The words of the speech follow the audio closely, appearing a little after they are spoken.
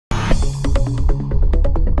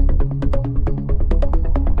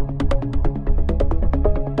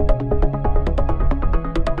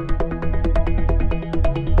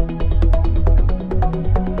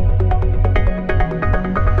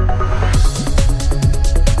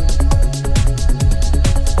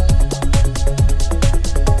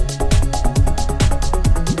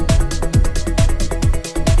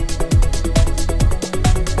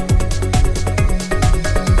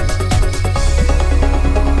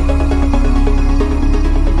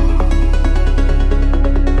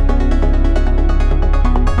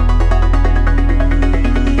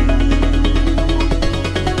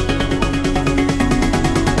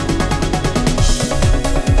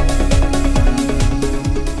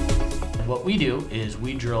we do is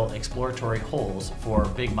we drill exploratory holes for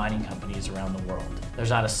big mining companies around the world. There's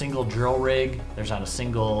not a single drill rig, there's not a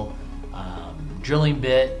single drilling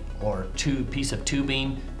bit or piece of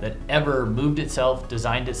tubing that ever moved itself,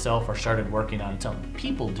 designed itself, or started working on its own.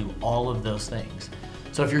 People do all of those things.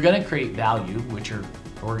 So if you're going to create value, which your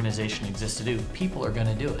organization exists to do, people are going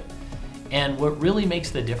to do it. And what really makes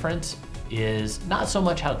the difference is not so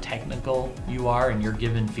much how technical you are in your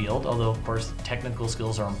given field, although of course technical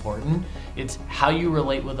skills are important. It's how you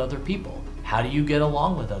relate with other people. How do you get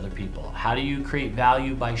along with other people? How do you create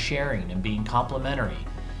value by sharing and being complementary?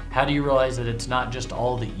 How do you realize that it's not just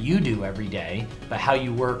all that you do every day, but how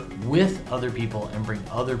you work with other people and bring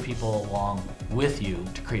other people along with you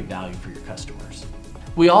to create value for your customers?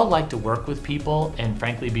 We all like to work with people and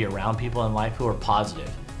frankly be around people in life who are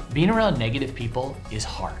positive. Being around negative people is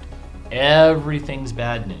hard. Everything's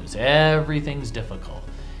bad news, everything's difficult,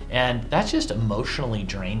 and that's just emotionally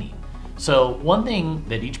draining. So one thing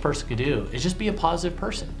that each person could do is just be a positive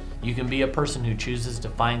person. You can be a person who chooses to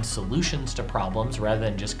find solutions to problems rather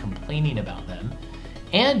than just complaining about them.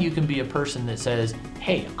 And you can be a person that says,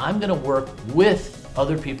 hey, I'm gonna work with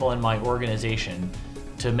other people in my organization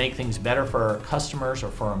to make things better for our customers or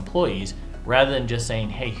for our employees, rather than just saying,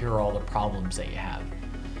 hey, here are all the problems that you have.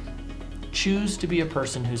 Choose to be a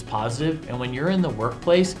person who's positive, and when you're in the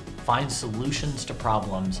workplace, find solutions to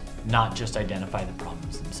problems, not just identify the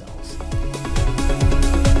problems themselves.